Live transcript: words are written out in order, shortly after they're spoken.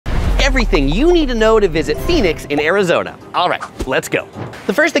everything you need to know to visit Phoenix in Arizona. All right, let's go.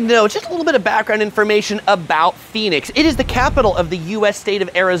 The first thing to know is just a little bit of background information about Phoenix. It is the capital of the US state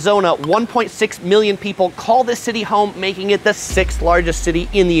of Arizona. 1.6 million people call this city home, making it the 6th largest city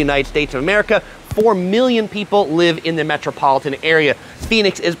in the United States of America. 4 million people live in the metropolitan area.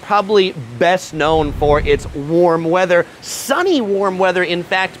 Phoenix is probably best known for its warm weather, sunny warm weather, in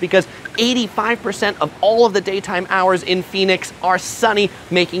fact, because 85% of all of the daytime hours in Phoenix are sunny,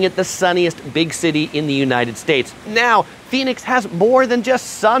 making it the sunniest big city in the United States. Now, Phoenix has more than just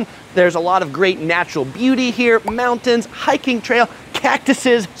sun. There's a lot of great natural beauty here, mountains, hiking trail,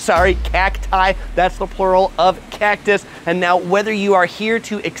 cactuses, cacti, that's the plural of cactus. And now whether you are here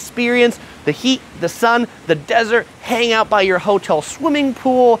to experience the heat, the sun, the desert, hang out by your hotel swimming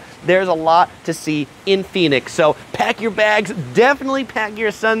pool, there's a lot to see in Phoenix. So pack your bags, definitely pack your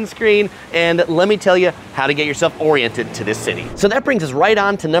sunscreen, and let me tell you how to get yourself oriented to this city. So that brings us right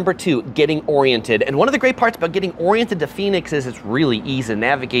on to number 2, getting oriented. And one of the great parts about getting oriented to Phoenix is it's really easy to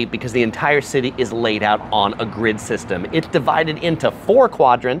navigate because the entire city is laid out on a grid system. It's divided into 4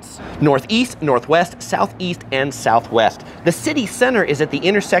 quadrants: northeast, northwest, southeast, and southwest. The city center is at the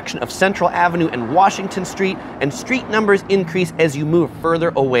intersection of Central Avenue and Washington Street, and street numbers increase as you move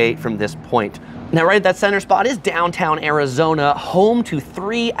further away from this point. Now, right at that center spot is downtown Arizona, home to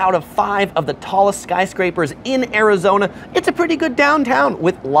 3 out of 5 of the tallest skyscrapers in Arizona. It's a pretty good downtown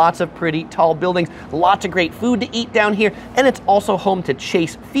with lots of pretty tall buildings, lots of great food to eat down here, and it's also home to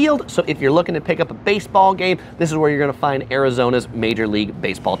Chase Field. So if you're looking to pick up a baseball game, this is where you're going to find Arizona's Major League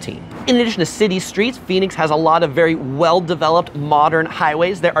Baseball team. In addition to city streets, Phoenix has a lot of very well-developed modern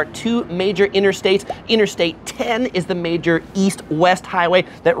highways. There are 2 major interstates. Interstate 10 is the major east-west highway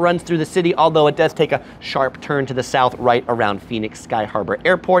that runs through the city, although it does take a sharp turn to the south right around Phoenix Sky Harbor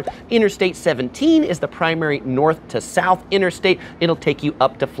Airport. Interstate 17 is the primary north to south interstate. It'll take you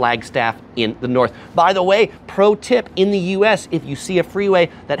up to Flagstaff in the north. By the way, pro tip in the US, if you see a freeway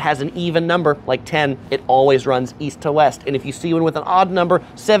that has an even number like 10, it always runs east to west. And if you see one with an odd number,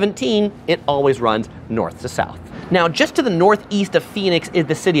 17, it always runs north to south. Now, just to the northeast of Phoenix is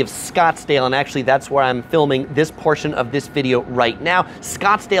the city of Scottsdale, and actually that's where I'm filming this portion of this video right now.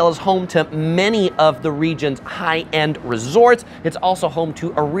 Scottsdale is home to many of the region's high-end resorts. It's also home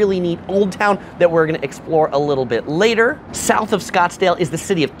to a really neat old town that we're gonna explore a little bit later. South of Scottsdale is the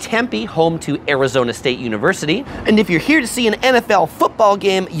city of Tempe, home to Arizona State University. And if you're here to see an NFL football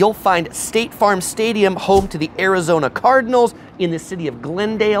game, you'll find State Farm Stadium, home to the Arizona Cardinals, in the city of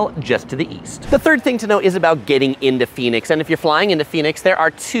Glendale, just to the east. The third thing to know is about getting into Phoenix. And if you're flying into Phoenix, there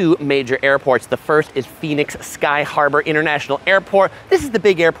are 2 major airports. The first is Phoenix Sky Harbor International Airport. This is the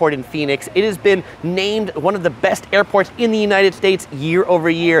big airport in Phoenix. It has been named one of the best airports in the United States year over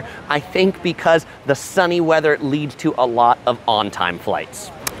year, I think because the sunny weather leads to a lot of on-time flights.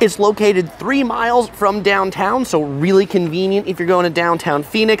 It's located 3 miles from downtown, so really convenient if you're going to downtown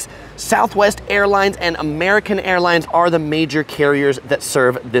Phoenix. Southwest Airlines and American Airlines are the major carriers that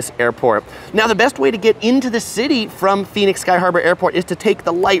serve this airport. Now, the best way to get into the city from Phoenix Sky Harbor Airport is to take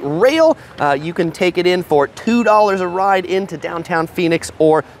the light rail. You can take it in for $2 a ride into downtown Phoenix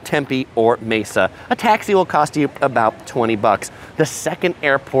or Tempe or Mesa. A taxi will cost you about 20 bucks. The second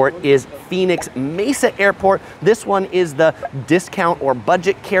airport is Phoenix Mesa Airport. This one is the discount or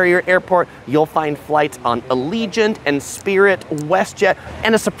budget carrier airport. You'll find flights on Allegiant and Spirit, WestJet,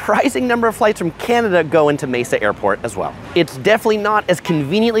 and a surprising number of flights from Canada go into Mesa Airport as well. It's definitely not as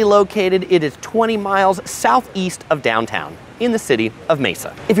conveniently located. It is 20 miles southeast of downtown, in the city of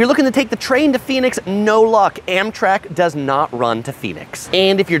Mesa. If you're looking to take the train to Phoenix, no luck. Amtrak does not run to Phoenix.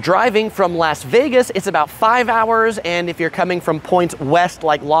 And if you're driving from Las Vegas, it's about 5 hours. And if you're coming from points west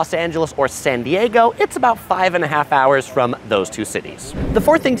like Los Angeles or San Diego, it's about 5.5 hours from those 2 cities. The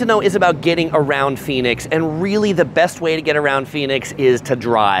fourth thing to know is about getting around Phoenix. And really the best way to get around Phoenix is to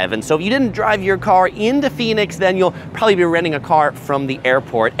drive. And so if you didn't drive your car into Phoenix, then you'll probably be renting a car from the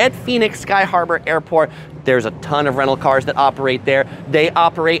airport. At Phoenix Sky Harbor Airport, there's a ton of rental cars that operate there. They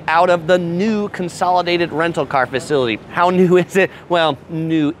operate out of the new consolidated rental car facility. How new is it? Well,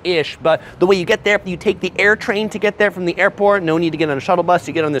 new-ish, but the way you get there, you take the air train to get there from the airport. No need to get on a shuttle bus,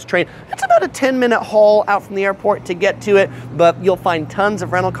 you get on this train. It's about a 10-minute haul out from the airport to get to it, but you'll find tons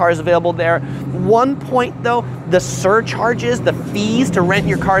of rental cars available there. One point though, the surcharges, the fees to rent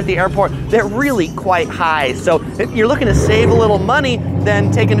your car at the airport, they're really quite high. So if you're looking to save a little money,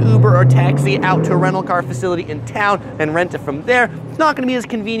 then take an Uber or taxi out to a rental car facility in town and rent it from there. It's not going to be as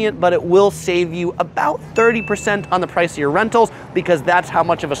convenient, but it will save you about 30% on the price of your rentals because that's how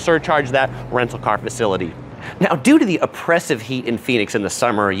much of a surcharge that rental car facility Now, due to the oppressive heat in Phoenix in the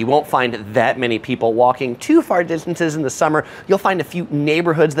summer, you won't find that many people walking too far distances in the summer. You'll find a few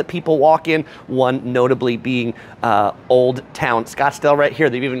neighborhoods that people walk in, one notably being Old Town Scottsdale right here.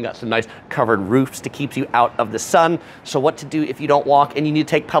 They've even got some nice covered roofs to keep you out of the sun. So what to do if you don't walk and you need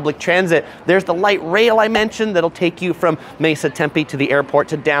to take public transit? There's the light rail I mentioned that'll take you from Mesa Tempe to the airport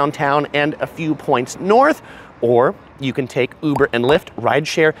to downtown and a few points north. Or you can take Uber and Lyft.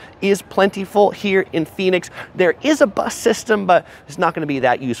 Rideshare is plentiful here in Phoenix. There is a bus system, but it's not going to be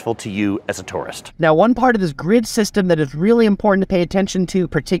that useful to you as a tourist. Now, one part of this grid system that is really important to pay attention to,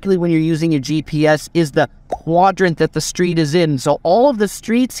 particularly when you're using your GPS, is the quadrant that the street is in. So all of the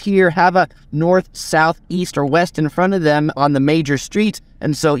streets here have a north, south, east, or west in front of them on the major streets.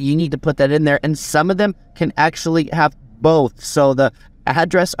 And so you need to put that in there. And some of them can actually have both. So the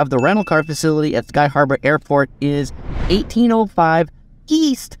address of the rental car facility at Sky Harbor Airport is 1805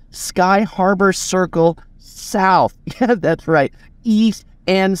 East Sky Harbor Circle South. Yeah, that's right. East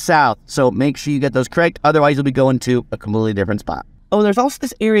and south. So make sure you get those correct. Otherwise, you'll be going to a completely different spot. Oh, there's also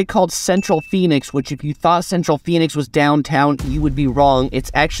this area called Central Phoenix, which if you thought Central Phoenix was downtown, you would be wrong.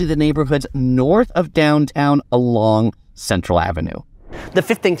 It's actually the neighborhoods north of downtown along Central Avenue. The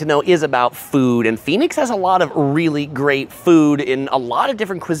fifth thing to know is about food, and Phoenix has a lot of really great food in a lot of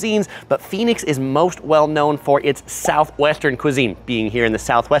different cuisines, but Phoenix is most well known for its Southwestern cuisine, being here in the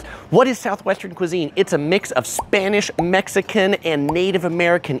Southwest. What is Southwestern cuisine? It's a mix of Spanish, Mexican, and Native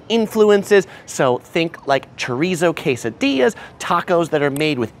American influences, so think like chorizo quesadillas, tacos that are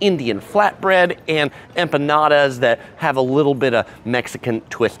made with Indian flatbread, and empanadas that have a little bit of Mexican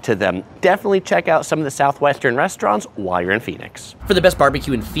twist to them. Definitely check out some of the Southwestern restaurants while you're in Phoenix. For the best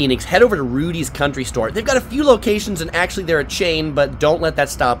barbecue in Phoenix, head over to Rudy's Country Store. They've got a few locations, and actually they're a chain, but don't let that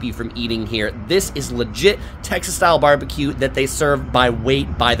stop you from eating here. This is legit Texas-style barbecue that they serve by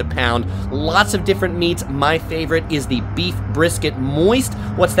weight, by the pound. Lots of different meats. My favorite is the beef brisket moist.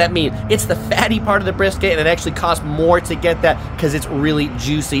 What's that mean? It's the fatty part of the brisket, and it actually costs more to get that because it's really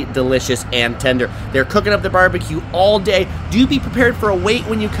juicy, delicious, and tender. They're cooking up the barbecue all day. Do be prepared for a wait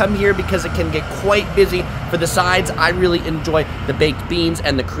when you come here because it can get quite busy. For the sides, I really enjoy the baked beans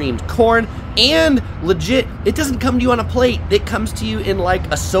and the creamed corn, and legit, it doesn't come to you on a plate. It comes to you in like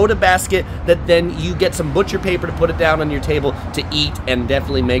a soda basket that then you get some butcher paper to put it down on your table to eat, and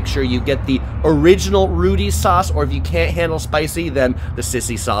definitely make sure you get the original Rudy's sauce, or if you can't handle spicy, then the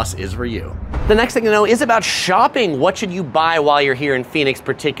sissy sauce is for you. The next thing to know is about shopping. What should you buy while you're here in Phoenix,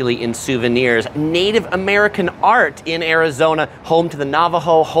 particularly in souvenirs? Native American art in Arizona, home to the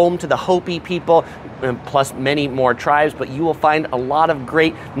Navajo, home to the Hopi people, plus many more tribes, but you will find a lot of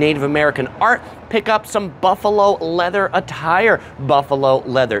great Native American art. Pick up some buffalo leather attire. Buffalo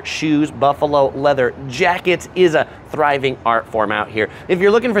leather shoes, buffalo leather jackets is a thriving art form out here. If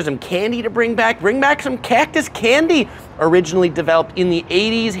you're looking for some candy to bring back some cactus candy. Originally developed in the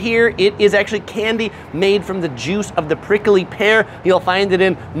 80s here, it is actually candy made from the juice of the prickly pear. You'll find it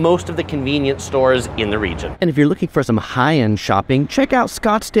in most of the convenience stores in the region. And if you're looking for some high-end shopping, check out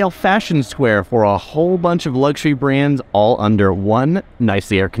Scottsdale Fashion Square for a whole bunch of luxury brands all under one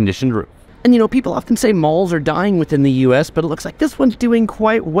nicely air-conditioned roof. And you know, people often say malls are dying within the US, but it looks like this one's doing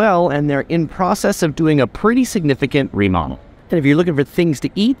quite well, and they're in process of doing a pretty significant remodel. And if you're looking for things to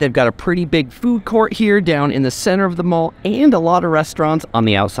eat, they've got a pretty big food court here down in the center of the mall, and a lot of restaurants on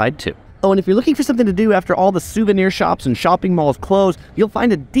the outside too. Oh, and if you're looking for something to do after all the souvenir shops and shopping malls close, you'll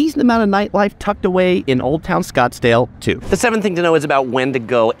find a decent amount of nightlife tucked away in Old Town Scottsdale too. The seventh thing to know is about when to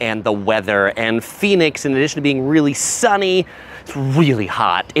go and the weather. And Phoenix, in addition to being really sunny, it's really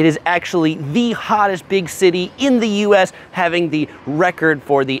hot. It is actually the hottest big city in the US, having the record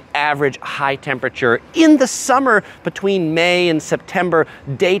for the average high temperature. In the summer, between May and September,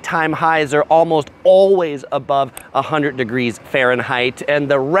 daytime highs are almost always above 100 degrees Fahrenheit. And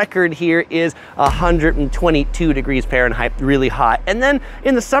the record here is 122 degrees Fahrenheit, really hot. And then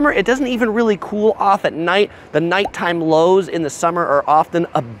in the summer, it doesn't even really cool off at night. The nighttime lows in the summer are often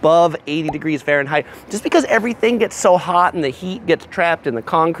above 80 degrees Fahrenheit, just because everything gets so hot and the heat gets trapped in the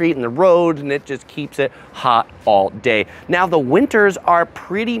concrete and the roads, and it just keeps it hot all day. Now, the winters are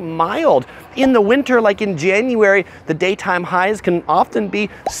pretty mild. In the winter, like in January, the daytime highs can often be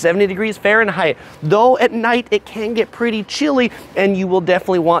 70 degrees Fahrenheit. Though at night it can get pretty chilly, and you will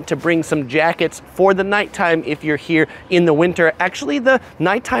definitely want to bring some jackets for the nighttime if you're here in the winter. Actually, the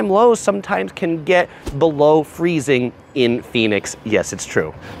nighttime lows sometimes can get below freezing in Phoenix. Yes, it's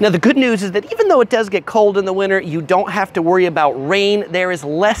true. Now, the good news is that even though it does get cold in the winter, you don't have to worry about rain. There is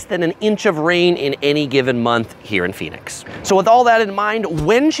less than an inch of rain in any given month here in Phoenix. So with all that in mind,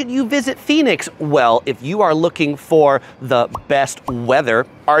 when should you visit Phoenix? Well, if you are looking for the best weather,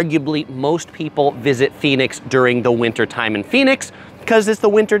 arguably most people visit Phoenix during the winter time in Phoenix, because it's the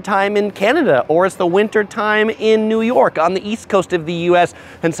winter time in Canada, or it's the winter time in New York on the east coast of the US.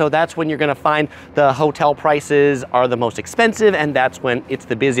 And so that's when you're gonna find the hotel prices are the most expensive, and that's when it's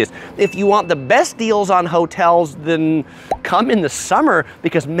the busiest. If you want the best deals on hotels, then come in the summer,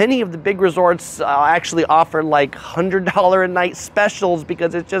 because many of the big resorts actually offer like $100 a night specials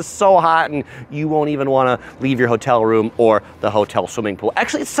because it's just so hot and you won't even wanna leave your hotel room or the hotel swimming pool.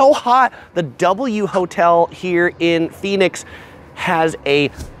 Actually, it's so hot, the W Hotel here in Phoenix has a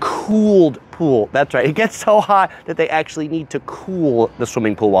cooled pool. That's right, it gets so hot that they actually need to cool the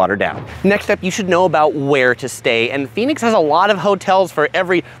swimming pool water down. Next up, you should know about where to stay, and Phoenix has a lot of hotels for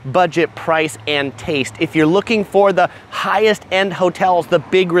every budget, price, and taste. If you're looking for the highest end hotels, the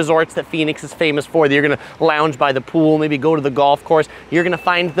big resorts that Phoenix is famous for, that you're gonna lounge by the pool, maybe go to the golf course, you're gonna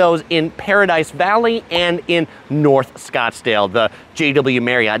find those in Paradise Valley and in North Scottsdale. The JW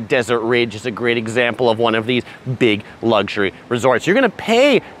Marriott Desert Ridge is a great example of one of these big luxury resorts. You're gonna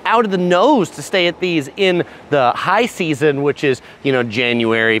pay out of the nose to stay at these in the high season, which is, you know,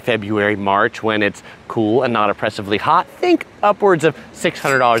 January, February, March, when it's cool and not oppressively hot. Think upwards of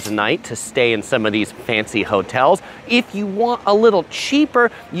 $600 a night to stay in some of these fancy hotels. If you want a little cheaper,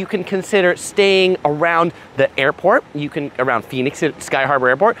 you can consider staying around the airport. Around Phoenix at Sky Harbor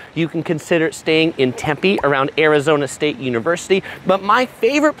Airport. You can consider staying in Tempe around Arizona State University. But my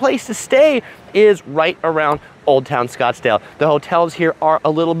favorite place to stay is right around Old Town Scottsdale. The hotels here are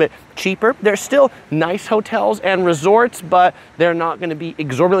a little bit cheaper. They're still nice hotels and resorts, but they're not going to be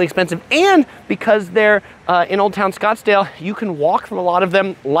exorbitantly expensive. And because they're in Old Town Scottsdale, you can walk from a lot of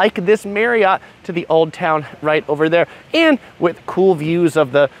them, like this Marriott, to the Old Town right over there, and with cool views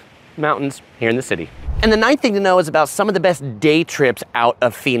of the mountains here in the city. And the ninth thing to know is about some of the best day trips out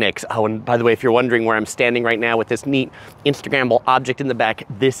of Phoenix. Oh, and by the way, if you're wondering where I'm standing right now with this neat Instagrammable object in the back,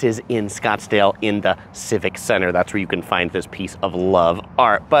 this is in Scottsdale in the Civic Center. That's where you can find this piece of love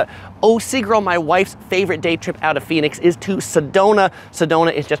art. But oh, Seagirl, my wife's favorite day trip out of Phoenix is to Sedona.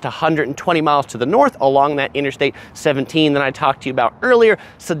 Sedona is just 120 miles to the north along that Interstate 17 that I talked to you about earlier.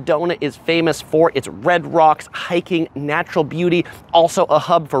 Sedona is famous for its red rocks, hiking, natural beauty, also a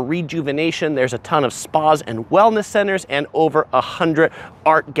hub for rejuvenation. There's a ton of spas and wellness centers and over 100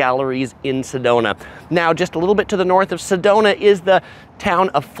 art galleries in Sedona. Now, just a little bit to the north of Sedona is the town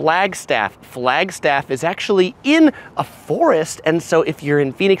of Flagstaff. Flagstaff is actually in a forest, and so if you're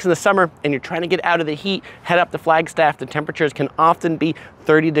in Phoenix in the summer and you're trying to get out of the heat, head up to Flagstaff. The temperatures can often be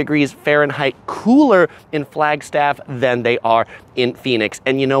 30 degrees Fahrenheit cooler in Flagstaff than they are in Phoenix.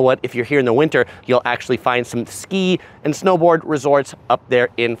 And you know what? If you're here in the winter, you'll actually find some ski and snowboard resorts up there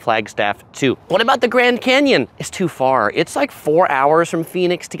in Flagstaff too. What about the Grand Canyon? It's too far. It's like 4 hours from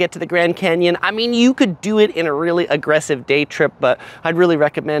Phoenix to get to the Grand Canyon. I mean, you could do it in a really aggressive day trip, but I'd really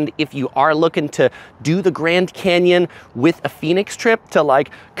recommend, if you are looking to do the Grand Canyon with a Phoenix trip, to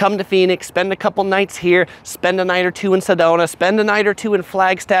like come to Phoenix, spend a couple nights here, spend a night or two in Sedona, spend a night or two in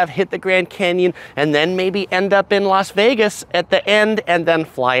Flagstaff, hit the Grand Canyon, and then maybe end up in Las Vegas at the end and then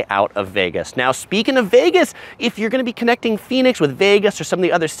fly out of Vegas. Now, speaking of Vegas, if you're going to be connecting Phoenix with Vegas or some of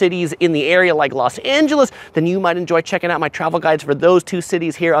the other cities in the area like Los Angeles, then you might enjoy checking out my travel guides for those two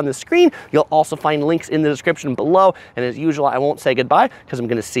cities here on the screen. You'll also find links in the description below. And as usual, I won't say goodbye because I'm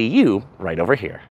going to see you right over here.